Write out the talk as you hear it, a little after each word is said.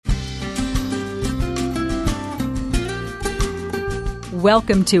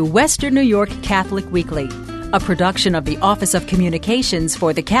Welcome to Western New York Catholic Weekly, a production of the Office of Communications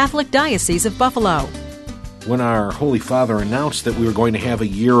for the Catholic Diocese of Buffalo. When our Holy Father announced that we were going to have a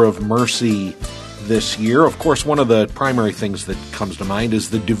year of mercy this year, of course, one of the primary things that comes to mind is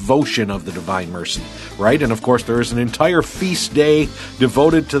the devotion of the Divine Mercy, right? And of course, there is an entire feast day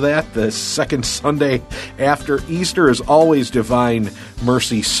devoted to that. The second Sunday after Easter is always Divine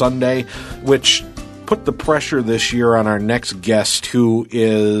Mercy Sunday, which put the pressure this year on our next guest, who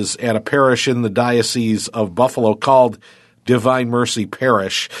is at a parish in the Diocese of Buffalo called Divine Mercy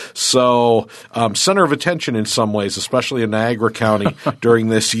Parish. So center of attention in some ways, especially in Niagara County during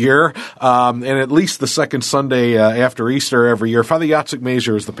this year. And at least the second Sunday after Easter every year. Father Jacek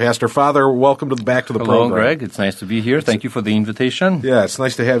Mazur is the pastor. Father, welcome back to the program. Hello, Greg. It's nice to be here. Thank you for the invitation. Yeah, it's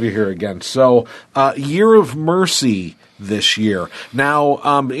nice to have you here again. So Year of Mercy this year.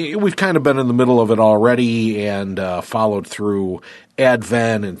 Now, we've kind of been in the middle of it already and followed through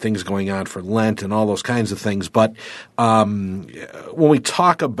Advent and things going on for Lent and all those kinds of things. But when we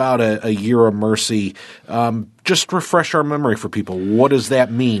talk about a year of mercy, just refresh our memory for people. What does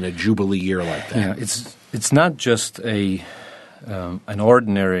that mean, a Jubilee year like that? Yeah, it's not just an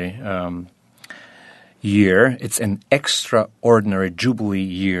ordinary year. It's an extraordinary Jubilee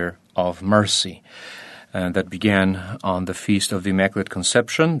year of mercy. That began on the Feast of the Immaculate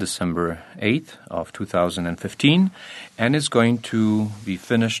Conception, December 8th of 2015, and is going to be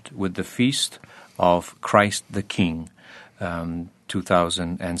finished with the Feast of Christ the King,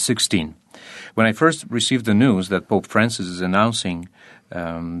 2016. When I first received the news that Pope Francis is announcing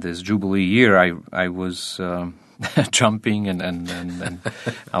this Jubilee year, I was jumping and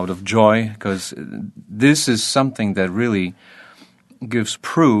out of joy, because this is something that really gives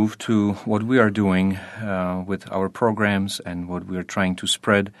proof to what we are doing with our programs and what we are trying to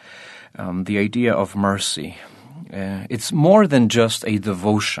spread, the idea of mercy. It's more than just a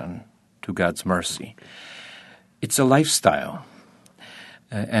devotion to God's mercy. It's a lifestyle.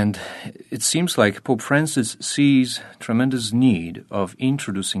 And it seems like Pope Francis sees tremendous need of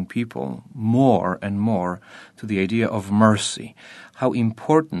introducing people more and more to the idea of mercy, how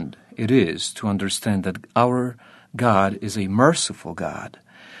important it is to understand that our God is a merciful God,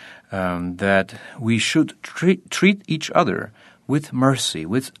 that we should treat each other with mercy,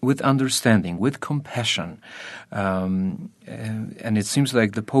 with understanding, with compassion. And it seems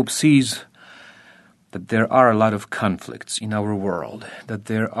like the Pope sees that there are a lot of conflicts in our world, that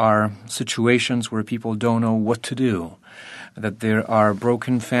there are situations where people don't know what to do, that there are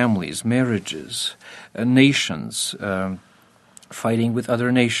broken families, marriages, nations, fighting with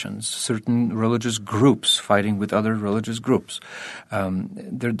other nations, certain religious groups fighting with other religious groups.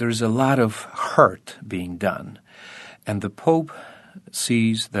 There's a lot of hurt being done. And the Pope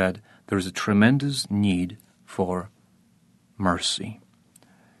sees that there's a tremendous need for mercy.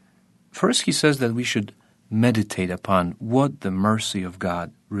 First, he says that we should meditate upon what the mercy of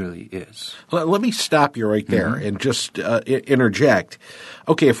God really is. Let me stop you right there and just interject.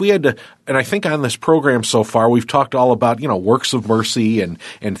 Okay, if we had to, and I think on this program so far, we've talked all about, works of mercy and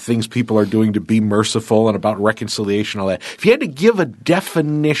things people are doing to be merciful and about reconciliation, all that. If you had to give a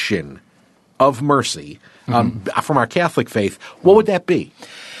definition of mercy from our Catholic faith, what would that be?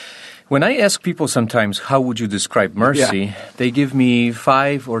 When I ask people sometimes, how would you describe mercy, they give me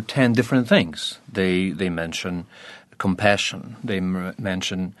 5 or 10 different things. They mention compassion. They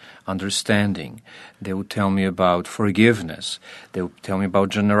mention understanding. They would tell me about forgiveness. They would tell me about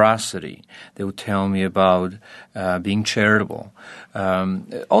generosity. They would tell me about being charitable.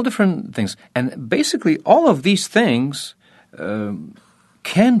 All different things. And basically, all of these things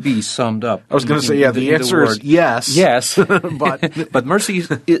can be summed up. I was going to say, the answer is yes. Yes, but mercy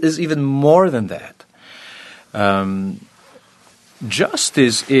is even more than that.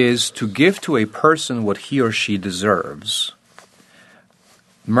 Justice is to give to a person what he or she deserves.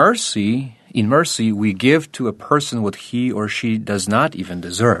 In mercy, we give to a person what he or she does not even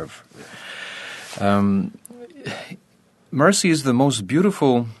deserve. Mercy is the most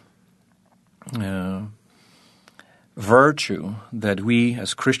beautiful virtue that we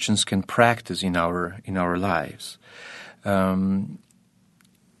as Christians can practice in our lives.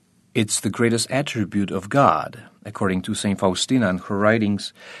 It's the greatest attribute of God. According to St. Faustina in her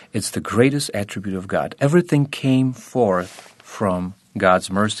writings, it's the greatest attribute of God. Everything came forth from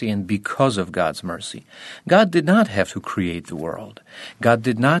God's mercy and because of God's mercy. God did not have to create the world. God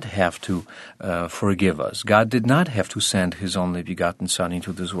did not have to forgive us. God did not have to send His only begotten Son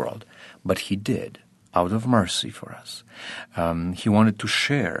into this world. But He did. out of mercy for us. He wanted to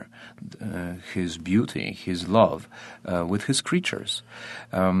share his beauty, his love with his creatures.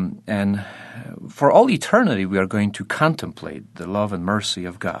 And for all eternity, we are going to contemplate the love and mercy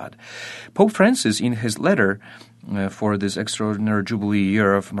of God. Pope Francis, in his letter for this extraordinary Jubilee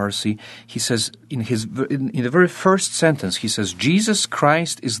year of mercy, he says, in the very first sentence, he says, Jesus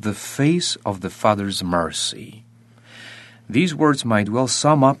Christ is the face of the Father's mercy. These words might well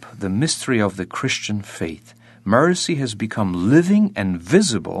sum up the mystery of the Christian faith. Mercy has become living and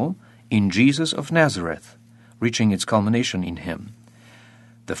visible in Jesus of Nazareth, reaching its culmination in him.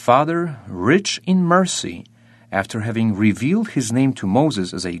 The Father, rich in mercy, after having revealed his name to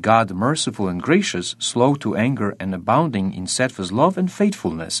Moses as a God merciful and gracious, slow to anger and abounding in steadfast love and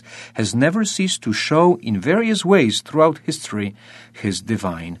faithfulness, has never ceased to show in various ways throughout history his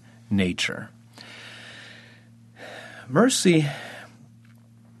divine nature. Mercy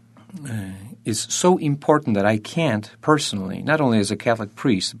is so important that I can't personally, not only as a Catholic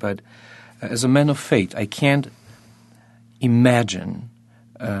priest, but as a man of faith, I can't imagine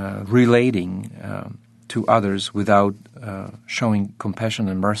relating to others without showing compassion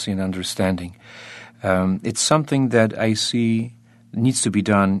and mercy and understanding. It's something that I see needs to be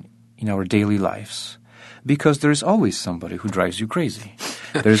done in our daily lives, because there's always somebody who drives you crazy.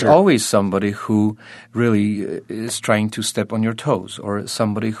 There's Sure. always somebody who really is trying to step on your toes, or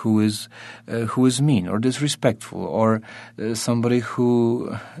somebody who is mean or disrespectful, or somebody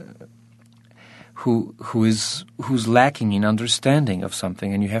who's lacking in understanding of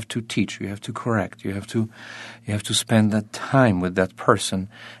something, and you have to teach, you have to correct, you have to spend that time with that person,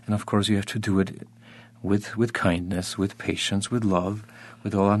 and of course you have to do it with kindness, with patience, with love,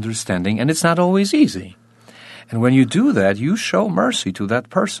 with all understanding, and it's not always easy. And when you do that, you show mercy to that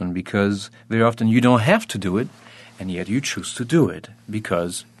person, because very often you don't have to do it, and yet you choose to do it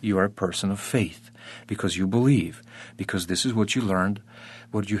because you are a person of faith, because you believe, because this is what you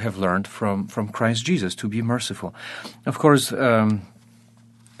have learned from Christ Jesus, to be merciful. Of course,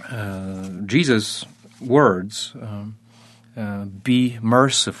 Jesus' words, be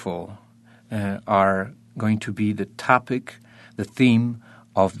merciful, are going to be the topic, the theme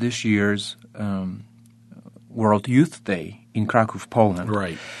of this year's World Youth Day in Kraków, Poland.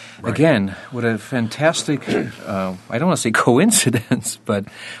 Right. Again, what a fantastic, I don't want to say coincidence, but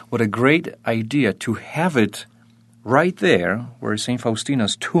what a great idea to have it right there where St.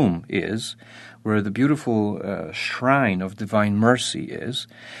 Faustina's tomb is, where the beautiful shrine of Divine Mercy is,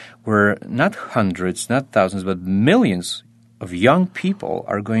 where not hundreds, not thousands, but millions of young people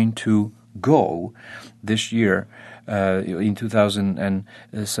are going to go this year in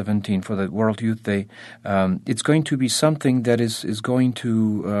 2017 for the World Youth Day. It's going to be something that is going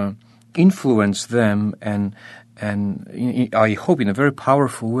to influence them and I hope in a very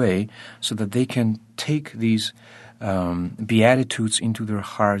powerful way, so that they can take these Beatitudes into their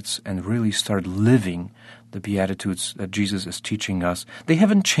hearts and really start living the Beatitudes that Jesus is teaching us. They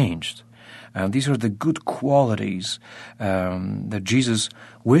haven't changed. These are the good qualities that Jesus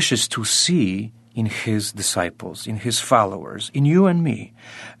wishes to see in his disciples, in his followers, in you and me.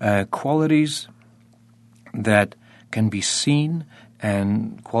 Qualities that can be seen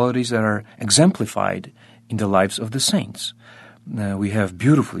and qualities that are exemplified in the lives of the saints. We have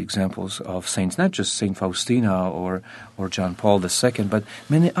beautiful examples of saints, not just Saint Faustina or John Paul II, but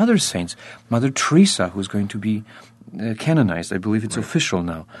many other saints. Mother Teresa, who's going to be canonized. I believe it's official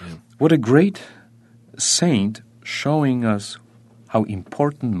now. Yeah. What a great saint, showing us how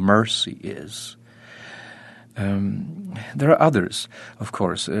important mercy is. There are others, of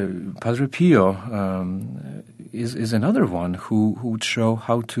course. Padre Pio is another one who would show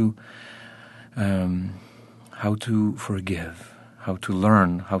how to forgive, how to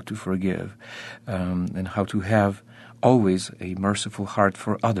learn how to forgive, and how to have always a merciful heart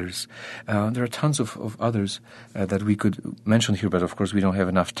for others. There are tons of others that we could mention here, but of course we don't have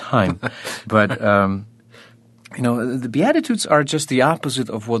enough time. But the Beatitudes are just the opposite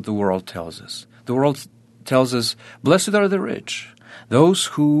of what the world tells us. The world tells us, "Blessed are the rich, those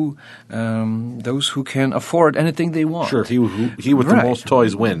who can afford anything they want." Sure, he with the most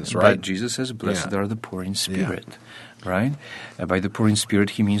toys wins, right? But Jesus says, "Blessed are the poor in spirit," right? By the poor in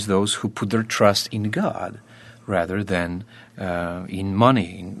spirit, he means those who put their trust in God rather than in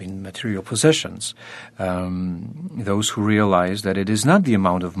money, in material possessions. Those who realize that it is not the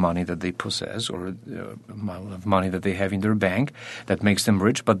amount of money that they possess or the amount of money that they have in their bank that makes them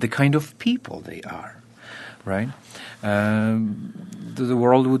rich, but the kind of people they are. Right? The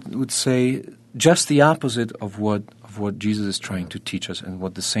world would say just the opposite of what Jesus is trying to teach us and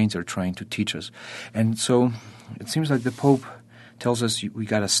what the saints are trying to teach us. And so it seems like the Pope tells us we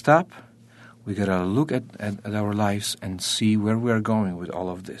got to stop, We got to look at our lives and see where we are going with all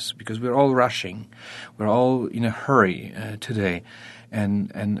of this, because we're all rushing. We're all in a hurry today. And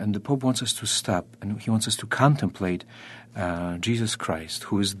the Pope wants us to stop, and he wants us to contemplate Jesus Christ,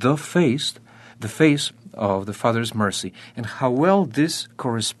 who is the face of the Father's mercy, and how well this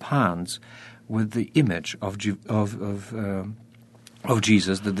corresponds with the image of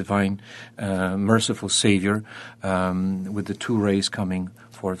Jesus, the divine, merciful Savior, with the two rays coming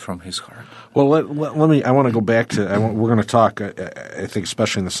forth from his heart. Well, let me. I want to go back to. We're going to talk. I think,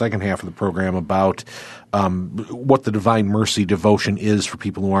 especially in the second half of the program, about what the Divine Mercy devotion is for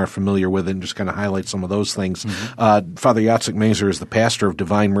people who aren't familiar with it, and just kind of highlight some of those things. Mm-hmm. Father Jacek Mazer is the pastor of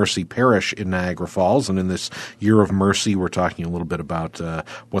Divine Mercy Parish in Niagara Falls, and in this Year of Mercy, we're talking a little bit about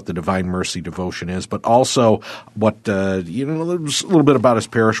what the Divine Mercy devotion is, but also what a little bit about his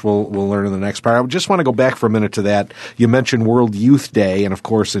parish. We'll learn in the next part. I just want to go back for a minute to that. You mentioned World Youth Day, and of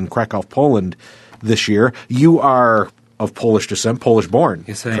course, in Krakow, Poland, this year, you are of Polish descent, Polish-born,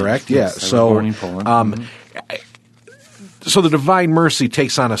 yes, correct? Yes, yeah. So, born in Poland. So the Divine Mercy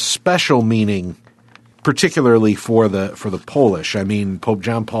takes on a special meaning, particularly for the Polish. I mean, Pope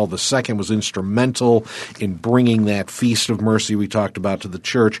John Paul II was instrumental in bringing that Feast of Mercy we talked about to the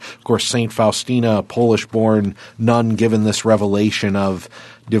Church. Of course, Saint Faustina, a Polish-born nun, given this revelation of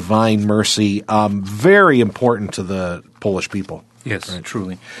Divine Mercy, very important to the Polish people. Yes, right.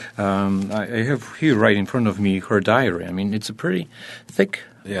 Truly. I have here right in front of me her diary. I mean, it's a pretty thick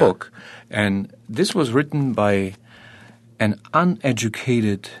book. And this was written by an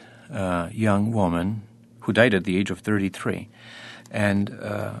uneducated young woman who died at the age of 33. And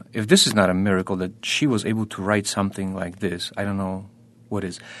if this is not a miracle that she was able to write something like this, I don't know what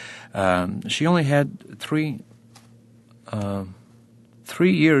is. She only had 3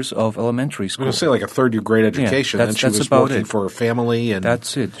 years of elementary school. I was going to say like a third-year grade education. Yeah, then she was working for her family. And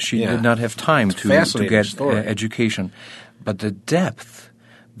that's it. She did not have time to get education. But the depth,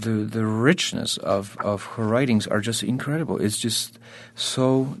 the richness of her writings are just incredible. It's just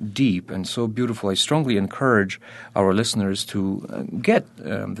so deep and so beautiful. I strongly encourage our listeners to get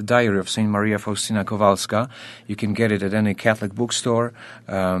the Diary of St. Maria Faustina Kowalska. You can get it at any Catholic bookstore.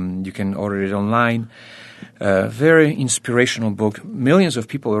 You can order it online. Very inspirational book. Millions of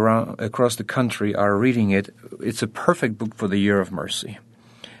people across the country are reading it. It's a perfect book for the Year of Mercy.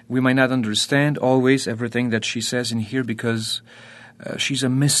 We might not understand always everything that she says in here because she's a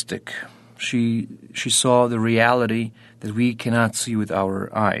mystic. She saw the reality that we cannot see with our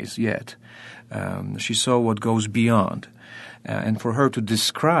eyes yet. She saw what goes beyond. And for her to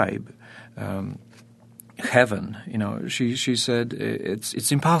describe heaven, she said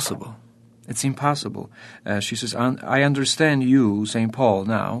it's impossible. It's impossible. She says, I understand you, St. Paul,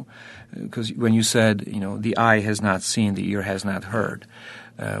 now, because when you said, the eye has not seen, the ear has not heard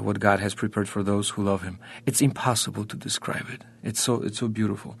what God has prepared for those who love Him. It's impossible to describe it. It's so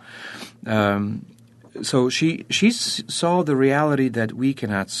beautiful. So she saw the reality that we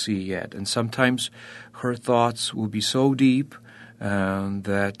cannot see yet, and sometimes her thoughts will be so deep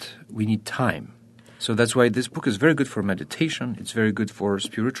that we need time. So that's why this book is very good for meditation. It's very good for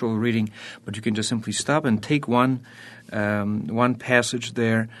spiritual reading. But you can just simply stop and take one passage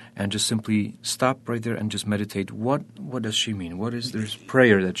there and just simply stop right there and just meditate. What does she mean? What is this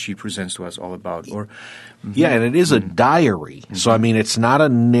prayer that she presents to us all about? Yeah, and it is a diary. Mm-hmm. So, I mean, it's not a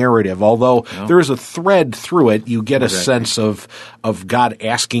narrative. Although there is a thread through it, you get a sense of God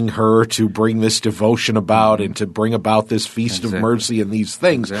asking her to bring this devotion about and to bring about this Feast of Mercy and these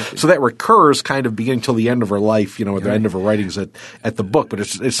things. Exactly. So that recurs kind of beginning till the end of her life, at the end of her writings at the book. But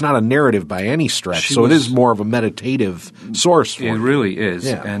it's not a narrative by any stretch. It is more of a meditative source for it. It really is,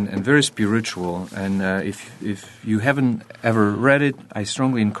 and very spiritual. And if you haven't ever read it, I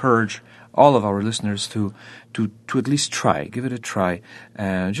strongly encourage all of our listeners to at least try. Give it a try.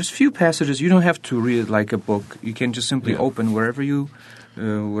 Just a few passages. You don't have to read it like a book. You can just simply open wherever you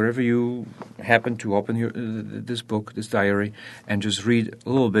happen to open this book, this diary, and just read a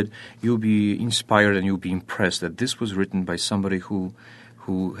little bit. You'll be inspired and you'll be impressed that this was written by somebody who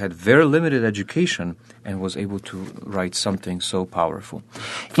had very limited education and was able to write something so powerful.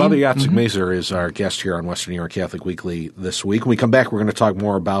 Father Jacek Mazer is our guest here on Western New York Catholic Weekly this week. When we come back, we're going to talk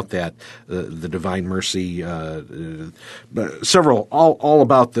more about that, the Divine Mercy, all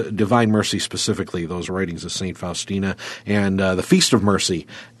about the Divine Mercy specifically, those writings of St. Faustina, and the Feast of Mercy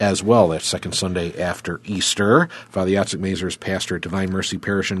as well, that second Sunday after Easter. Father Jacek Mazer is pastor at Divine Mercy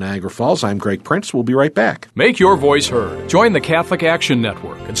Parish in Niagara Falls. I'm Greg Prince. We'll be right back. Make your voice heard. Join the Catholic Action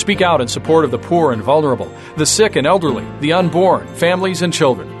Network and speak out in support of the poor and vulnerable, the sick and elderly, the unborn, families and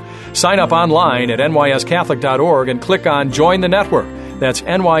children. Sign up online at NYSCatholic.org and click on Join the Network. That's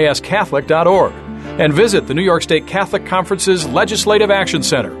nyscatholic.org. And visit the New York State Catholic Conference's Legislative Action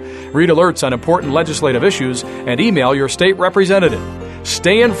Center. Read alerts on important legislative issues and email your state representative.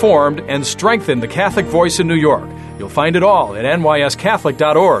 Stay informed and strengthen the Catholic voice in New York. You'll find it all at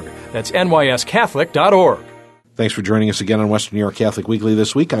nyscatholic.org. That's nyscatholic.org. Thanks for joining us again on Western New York Catholic Weekly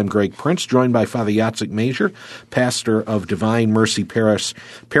this week. I'm Greg Prince, joined by Father Jacek Major, pastor of Divine Mercy Parish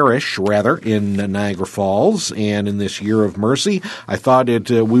in Niagara Falls. And in this year of mercy, I thought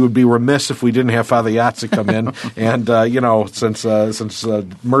we would be remiss if we didn't have Father Jacek come in. And, since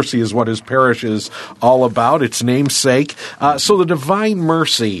mercy is what his parish is all about, its namesake. So the Divine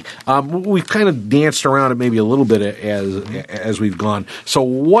Mercy, we've kind of danced around it maybe a little bit as we've gone. So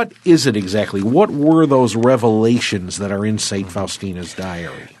what is it exactly? What were those revelations that are in St. Faustina's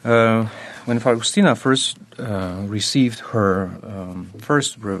diary? When Faustina first received her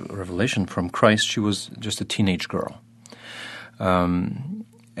first revelation from Christ, she was just a teenage girl.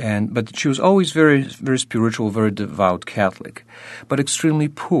 But she was always very, very spiritual, very devout Catholic, but extremely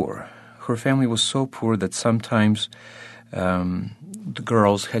poor. Her family was so poor that sometimes the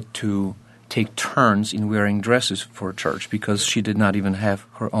girls had to take turns in wearing dresses for church because she did not even have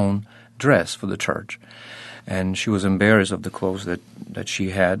her own dress for the church. And she was embarrassed of the clothes that she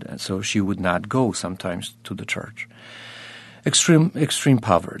had, so she would not go sometimes to the church. Extreme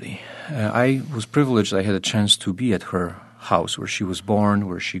poverty. I was privileged. I had a chance to be at her house where she was born,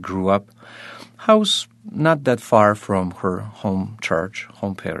 where she grew up. House not that far from her home church,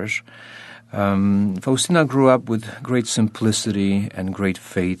 home parish. Faustina grew up with great simplicity and great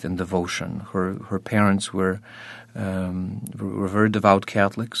faith and devotion. Her parents were very devout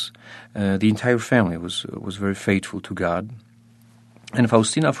Catholics. The entire family was very faithful to God. And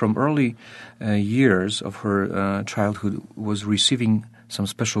Faustina, from early years of her childhood, was receiving some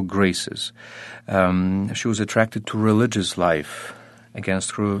special graces. She was attracted to religious life.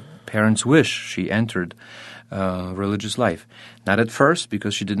 Against her parents' wish, she entered religious life. Not at first,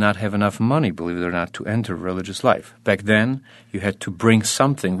 because she did not have enough money, believe it or not, to enter religious life. Back then, you had to bring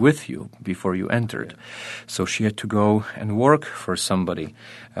something with you before you entered. So she had to go and work for somebody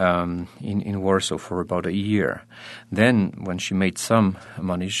in Warsaw for about a year. Then, when she made some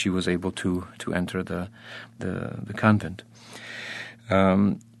money, she was able to enter the convent.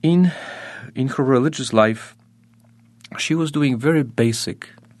 In her religious life, she was doing very basic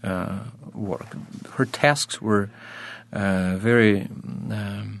work. Her tasks were very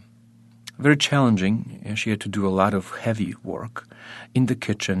challenging. She had to do a lot of heavy work in the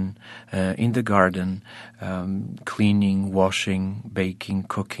kitchen, in the garden, cleaning, washing, baking,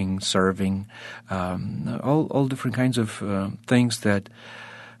 cooking, serving, all different kinds of things that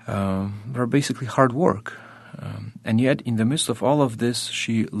were basically hard work. And yet, in the midst of all of this,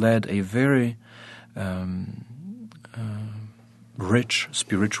 she led a very rich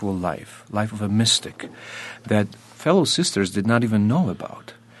spiritual life of a mystic that fellow sisters did not even know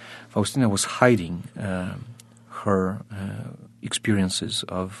about. Faustina was hiding her experiences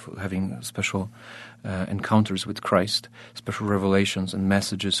of having special encounters with Christ, special revelations and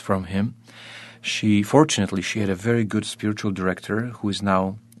messages from Him. Fortunately, she had a very good spiritual director who is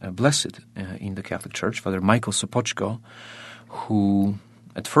now blessed in the Catholic Church, Father Michael Sopoćko, who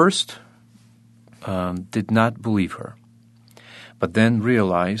at first did not believe her, but then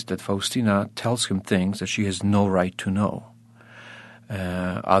realized that Faustina tells him things that she has no right to know,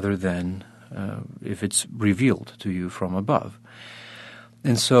 other than if it's revealed to you from above.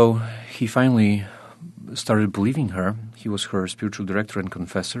 And so he finally started believing her. He was her spiritual director and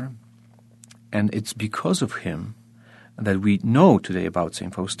confessor, and it's because of him that we know today about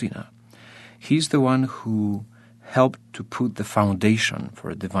St. Faustina. He's the one who helped to put the foundation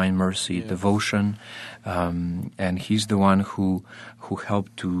for Divine Mercy, devotion, and he's the one who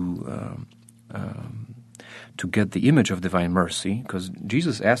helped to get the image of Divine Mercy, because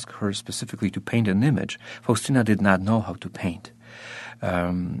Jesus asked her specifically to paint an image. Faustina did not know how to paint.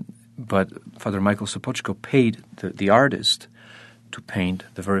 But Father Michael Sopoćko paid the artist to paint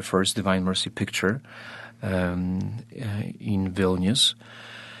the very first Divine Mercy picture in Vilnius,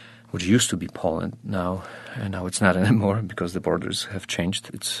 which used to be Poland now, and now it's not anymore because the borders have changed.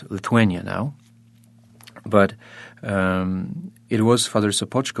 It's Lithuania now. But it was Father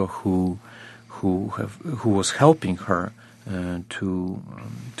Sopoćko who was helping her to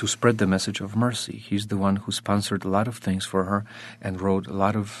spread the message of mercy. He's the one who sponsored a lot of things for her and wrote a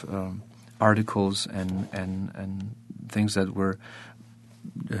lot of articles and things that were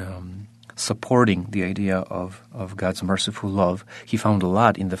supporting the idea of God's merciful love. He found a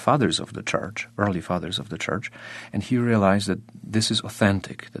lot in the fathers of the church, early fathers of the church, and he realized that this is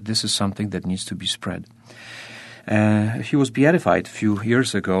authentic, that this is something that needs to be spread. He was beatified a few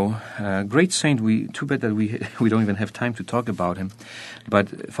years ago. Great saint. Too bad that we don't even have time to talk about him.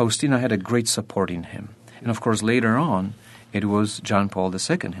 But Faustina had a great support in him. And of course, later on, it was John Paul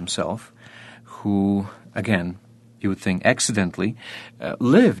II himself who, again, you would think accidentally,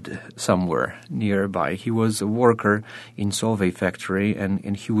 lived somewhere nearby. He was a worker in Solvay factory,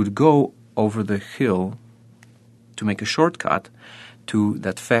 and he would go over the hill to make a shortcut to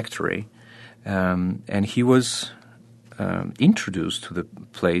that factory. And he was introduced to the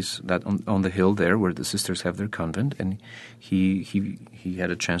place that on the hill there where the sisters have their convent, and he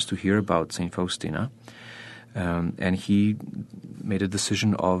had a chance to hear about Saint Faustina, and he made a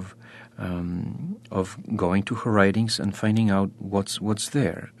decision of going to her writings and finding out what's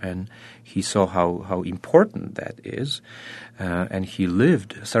there, and he saw how important that is, and he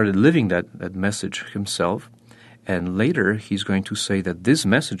started living that message himself. And later he's going to say that this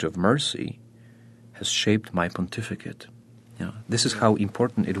message of mercy has shaped my pontificate. This is how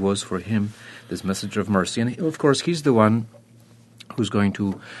important it was for him, this message of mercy. And of course he's the one who's going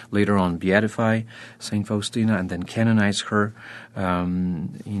to later on beatify Saint Faustina and then canonize her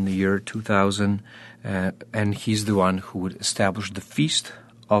in the year 2000. And he's the one who would establish the Feast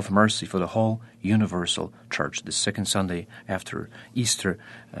of Mercy for the whole universal church, the second Sunday after Easter,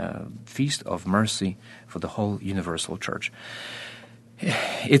 Feast of Mercy for the whole universal church.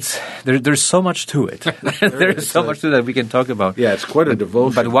 There's so much to it. There's so much to that we can talk about. Yeah, it's quite a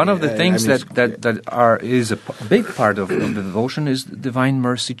devotion. But one of the things that is a big part of the devotion is the Divine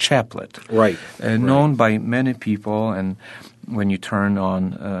Mercy Chaplet, right? Known by many people. And when you turn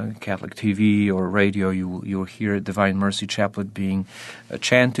on Catholic TV or radio, you'll hear Divine Mercy Chaplet being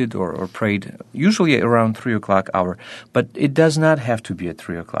chanted or prayed, usually around 3 o'clock hour. But it does not have to be at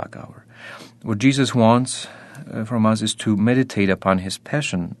 3 o'clock hour. What Jesus wants from us is to meditate upon his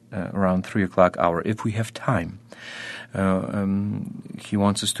passion around 3 o'clock hour if we have time. He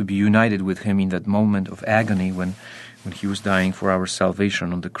wants us to be united with him in that moment of agony when he was dying for our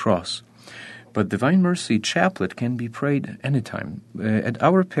salvation on the cross. But Divine Mercy Chaplet can be prayed anytime. At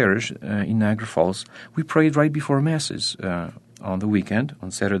our parish in Niagara Falls, we prayed right before Masses on the weekend,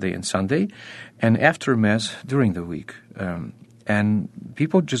 on Saturday and Sunday, and after Mass during the week. And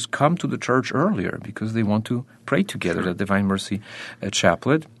people just come to the church earlier because they want to pray together, the Divine Mercy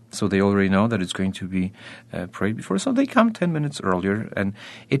Chaplet. So they already know that it's going to be prayed before. So they come 10 minutes earlier, and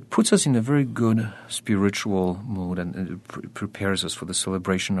it puts us in a very good spiritual mood, and it prepares us for the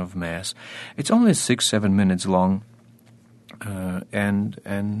celebration of Mass. It's only 6-7 minutes long,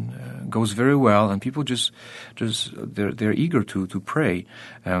 and goes very well, and people just they're eager to pray.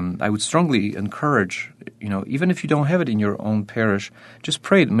 I would strongly encourage, even if you don't have it in your own parish, just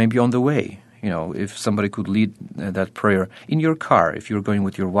pray it maybe on the way. If somebody could lead that prayer in your car, if you're going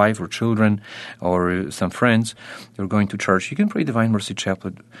with your wife or children or some friends, you're going to church, you can pray Divine Mercy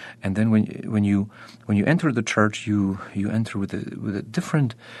Chaplet, and then when you enter the church, you enter with a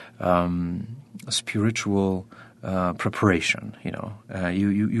different spiritual preparation.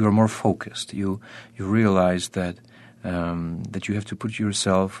 You are more focused. You realize that you have to place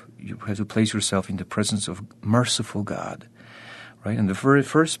yourself in the presence of merciful God. Right, and the very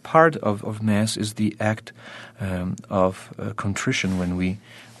first part of Mass is the act of contrition when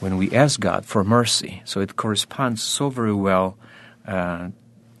we ask God for mercy. So it corresponds so very well and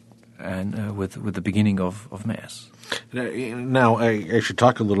with the beginning of Mass. Now, I should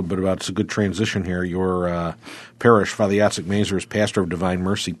talk a little bit about, it's a good transition here, your parish. Father Jacek Mazer is pastor of Divine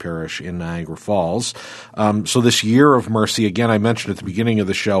Mercy Parish in Niagara Falls. So this year of mercy, again, I mentioned at the beginning of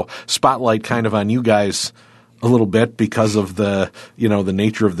the show, spotlight kind of on you guys a little bit because of the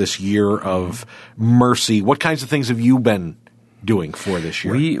nature of this year of mercy. What kinds of things have you been doing for this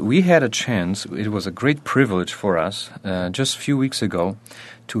year? We had a chance. It was a great privilege for us just a few weeks ago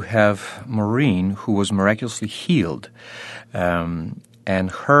to have Maureen, who was miraculously healed. And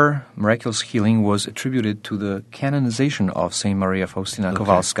her miraculous healing was attributed to the canonization of Saint Maria Faustina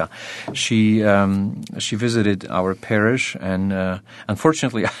Kowalska. She visited our parish, and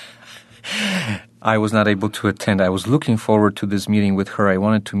unfortunately I was not able to attend. I was looking forward to this meeting with her. I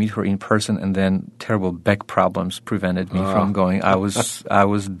wanted to meet her in person, and then terrible back problems prevented me from going. I was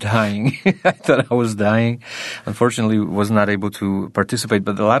dying. I thought I was dying. Unfortunately, was not able to participate.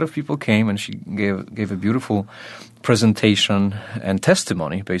 But a lot of people came, and she gave a beautiful presentation and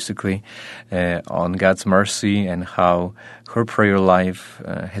testimony, basically, on God's mercy and how her prayer life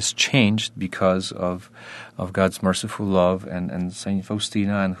has changed because of God's merciful love and Saint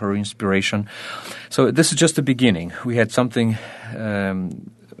Faustina and her inspiration. So this is just the beginning. We had something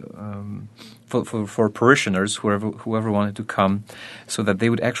for parishioners, whoever wanted to come, so that they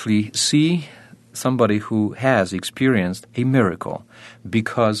would actually see somebody who has experienced a miracle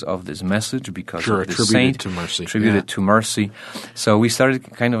because of this message, because of this saint, attributed to mercy. So we started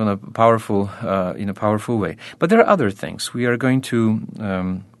kind of in a powerful way. But there are other things. We are going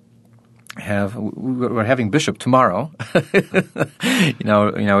to we're having Bishop tomorrow in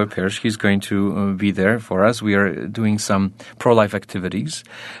our parish. He's going to be there for us. We are doing some pro-life activities.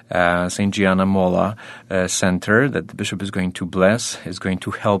 St. Gianna Molla Center that the Bishop is going to bless is going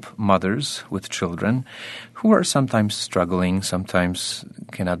to help mothers with children who are sometimes struggling, sometimes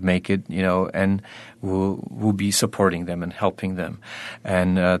cannot make it, and we'll be supporting them and helping them.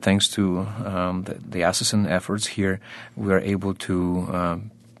 And thanks to the diocesan efforts here, we are able to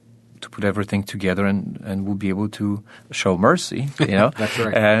put everything together, and we'll be able to show mercy, That's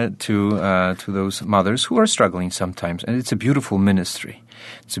right. to those mothers who are struggling sometimes. And it's a beautiful ministry.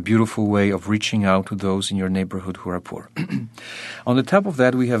 It's a beautiful way of reaching out to those in your neighborhood who are poor. On the top of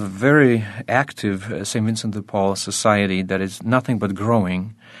that, we have a very active St. Vincent de Paul Society that is nothing but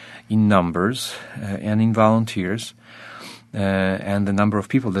growing in numbers and in volunteers, and the number of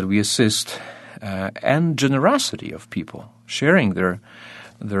people that we assist, and generosity of people sharing their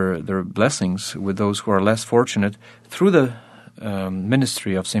blessings with those who are less fortunate through the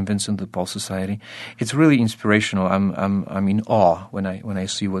ministry of St. Vincent de Paul Society. It's really inspirational. I'm in awe when I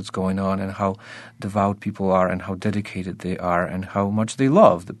see what's going on and how devout people are and how dedicated they are and how much they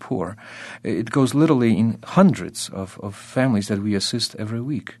love the poor. It goes literally in hundreds of families that we assist every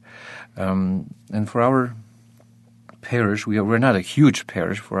week. And for our parish, we're not a huge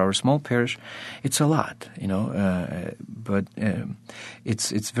parish. For our small parish, it's a lot, but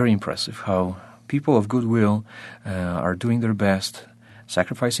it's very impressive how people of goodwill are doing their best,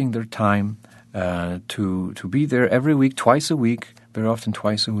 sacrificing their time to be there every week, twice a week, very often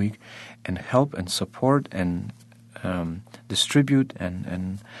twice a week, and help and support and distribute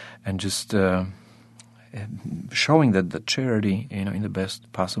and just showing that the charity, in the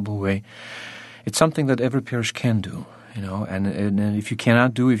best possible way. It's something that every parish can do, and if you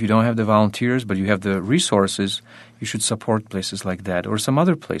cannot do, if you don't have the volunteers, but you have the resources, you should support places like that or some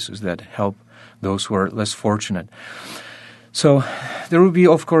other places that help those who are less fortunate. So there will be,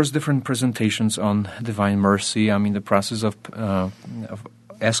 of course, different presentations on Divine Mercy. I'm in the process of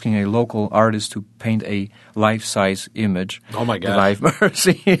asking a local artist to paint a life-size image. Oh my God!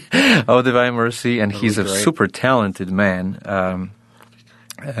 Divine Mercy, and he's a super talented man.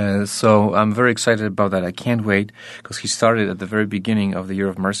 So I'm very excited about that. I can't wait because he started at the very beginning of the Year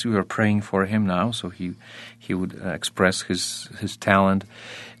of Mercy. We are praying for him now, so he would express his talent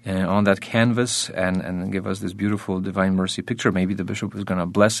on that canvas and give us this beautiful Divine Mercy picture. Maybe the bishop is going to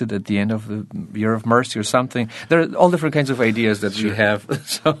bless it at the end of the Year of Mercy or something. There are all different kinds of ideas that we have.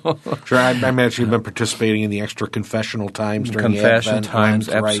 Sure, I've actually been participating in the extra confessional times during Confession the Advent times,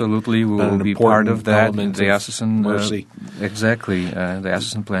 absolutely. We will be part of that. The diocesan mercy. Exactly. The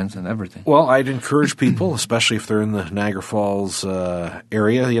diocesan plans and everything. Well, I'd encourage people, especially if they're in the Niagara Falls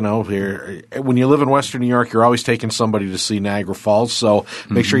area, when you live in Western New York, you're always taking somebody to see Niagara Falls, so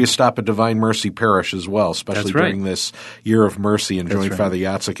make sure you stop at Divine Mercy Parish as well, especially during this Year of Mercy and join Father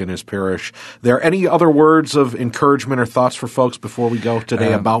Jacek in his parish. There are any other words of encouragement or thoughts for folks before we go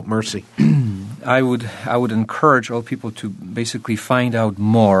today about mercy? I would encourage all people to basically find out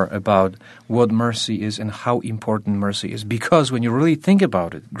more about what mercy is and how important mercy is, because when you really think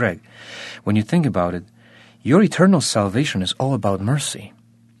about it, Greg, your eternal salvation is all about mercy.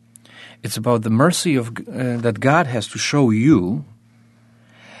 It's about the mercy of that God has to show you.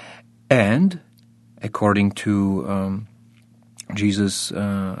 And according to Jesus'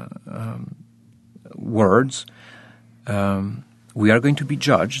 words, we are going to be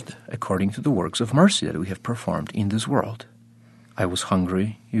judged according to the works of mercy that we have performed in this world. I was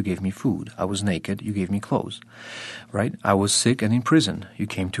hungry, you gave me food. I was naked, you gave me clothes. Right? I was sick and in prison, you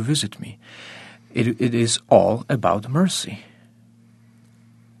came to visit me. It is all about mercy.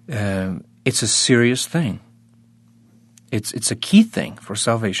 It's a serious thing. It's a key thing for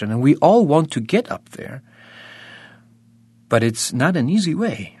salvation, and we all want to get up there. But it's not an easy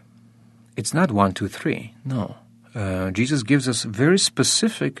way. It's not 1, 2, 3. No. Jesus gives us very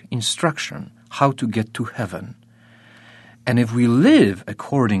specific instruction how to get to heaven. And if we live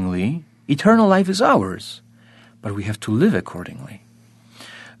accordingly, eternal life is ours. But we have to live accordingly.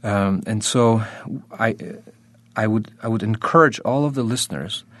 And so I would encourage all of the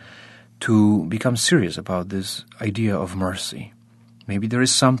listeners to become serious about this idea of mercy. Maybe there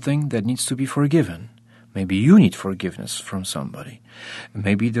is something that needs to be forgiven. Maybe you need forgiveness from somebody.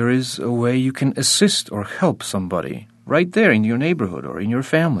 Maybe there is a way you can assist or help somebody right there in your neighborhood or in your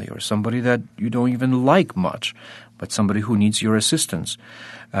family or somebody that you don't even like much, but somebody who needs your assistance.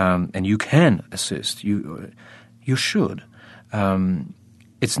 And you can assist. You should.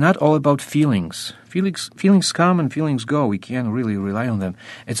 It's not all about feelings. Feelings come and feelings go. We can't really rely on them.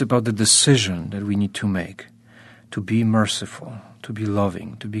 It's about the decision that we need to make to be merciful, to be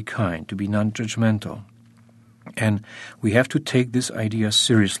loving, to be kind, to be non-judgmental. And we have to take this idea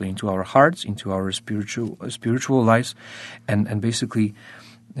seriously into our hearts, into our spiritual lives, and basically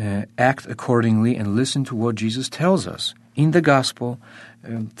act accordingly and listen to what Jesus tells us in the gospel,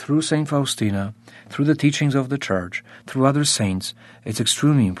 through St. Faustina, through the teachings of the Church, through other saints. It's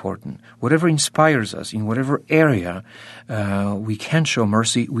extremely important. Whatever inspires us, in whatever area we can show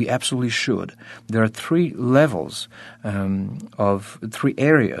mercy, we absolutely should. There are 3 levels of 3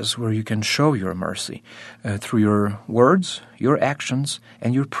 areas where you can show your mercy, through your words, your actions,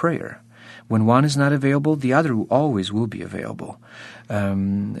 and your prayer. When one is not available, the other always will be available.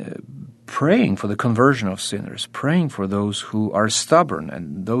 Praying for the conversion of sinners, praying for those who are stubborn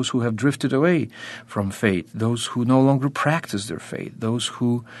and those who have drifted away from faith, those who no longer practice their faith, those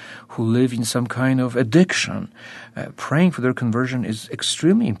who live in some kind of addiction. Praying for their conversion is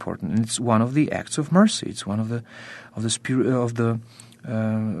extremely important, and it's one of the acts of mercy. It's one of the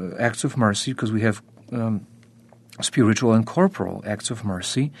acts of mercy, because we have spiritual and corporal acts of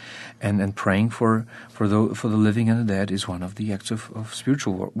mercy, and praying for the living and the dead is one of the acts of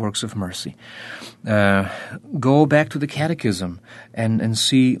spiritual works of mercy. Go back to the Catechism and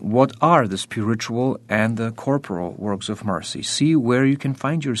see what are the spiritual and the corporal works of mercy. See where you can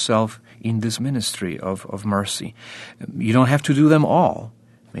find yourself in this ministry of mercy. You don't have to do them all.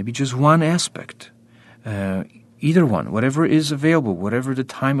 Maybe just one aspect. Either one, whatever is available, whatever the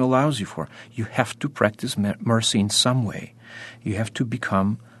time allows you for, you have to practice mercy in some way. You have to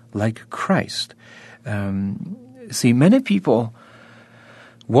become like Christ. See, many people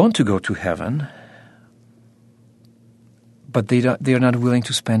want to go to heaven, but they are not willing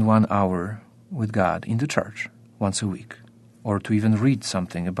to spend 1 hour with God in the church once a week, or to even read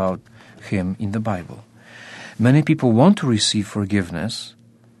something about Him in the Bible. Many people want to receive forgiveness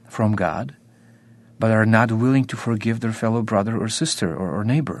from God, but are not willing to forgive their fellow brother or sister or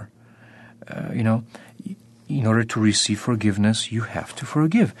neighbor. In order to receive forgiveness, you have to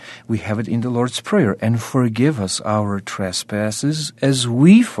forgive. We have it in the Lord's Prayer, and forgive us our trespasses as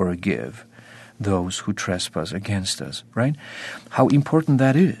we forgive those who trespass against us, right? How important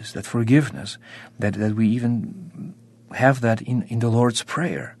that is, that forgiveness, that we even have that in the Lord's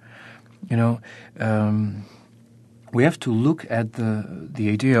Prayer. We have to look at the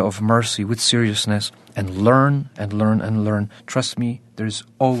idea of mercy with seriousness and learn and learn and learn. Trust me, there's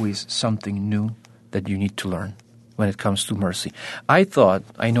always something new that you need to learn when it comes to mercy. I thought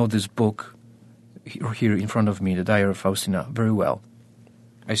I know this book here in front of me, the Diary of Faustina, very well.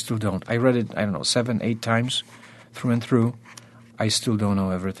 I still don't. I read it, 7, 8 times through and through. I still don't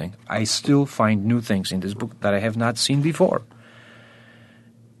know everything. I still find new things in this book that I have not seen before.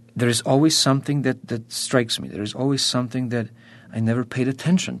 There is always something that strikes me. There is always something that I never paid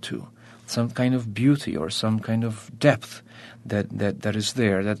attention to, some kind of beauty or some kind of depth that is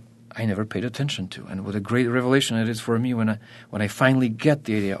there that I never paid attention to. And what a great revelation it is for me when I finally get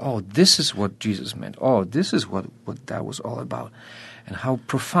the idea, oh, this is what Jesus meant. Oh, this is what that was all about. And how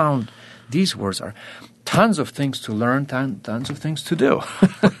profound these words are. Tons of things to learn, tons of things to do.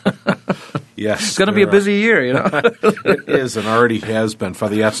 Yes. It's going to be a busy year, It is, and already has been.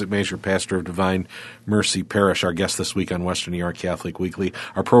 Father Jacek Major, pastor of Divine Mercy Parish, our guest this week on Western New York Catholic Weekly.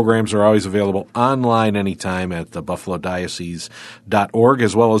 Our programs are always available online anytime at the buffalodiocese.org,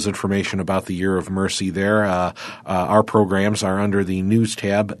 as well as information about the Year of Mercy there. Our programs are under the News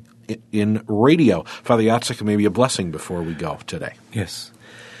tab in radio. Father Jacek, maybe a blessing before we go today. Yes.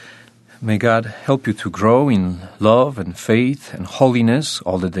 May God help you to grow in love and faith and holiness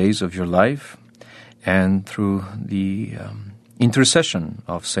all the days of your life, and through the intercession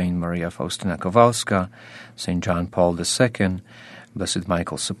of Saint Maria Faustina Kowalska, Saint John Paul II, Blessed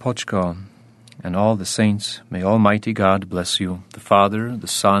Michael Sopoćko, and all the saints, may Almighty God bless you, the Father, the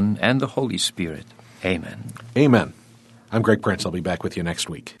Son, and the Holy Spirit. Amen. Amen. I'm Greg Prince. I'll be back with you next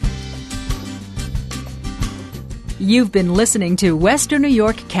week. You've been listening to Western New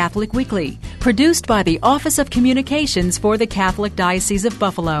York Catholic Weekly, produced by the Office of Communications for the Catholic Diocese of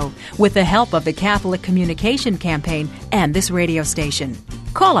Buffalo, with the help of the Catholic Communication Campaign and this radio station.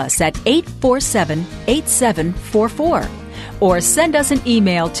 Call us at 847-8744 or send us an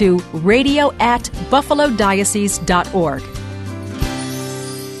email to radio@buffalodiocese.org.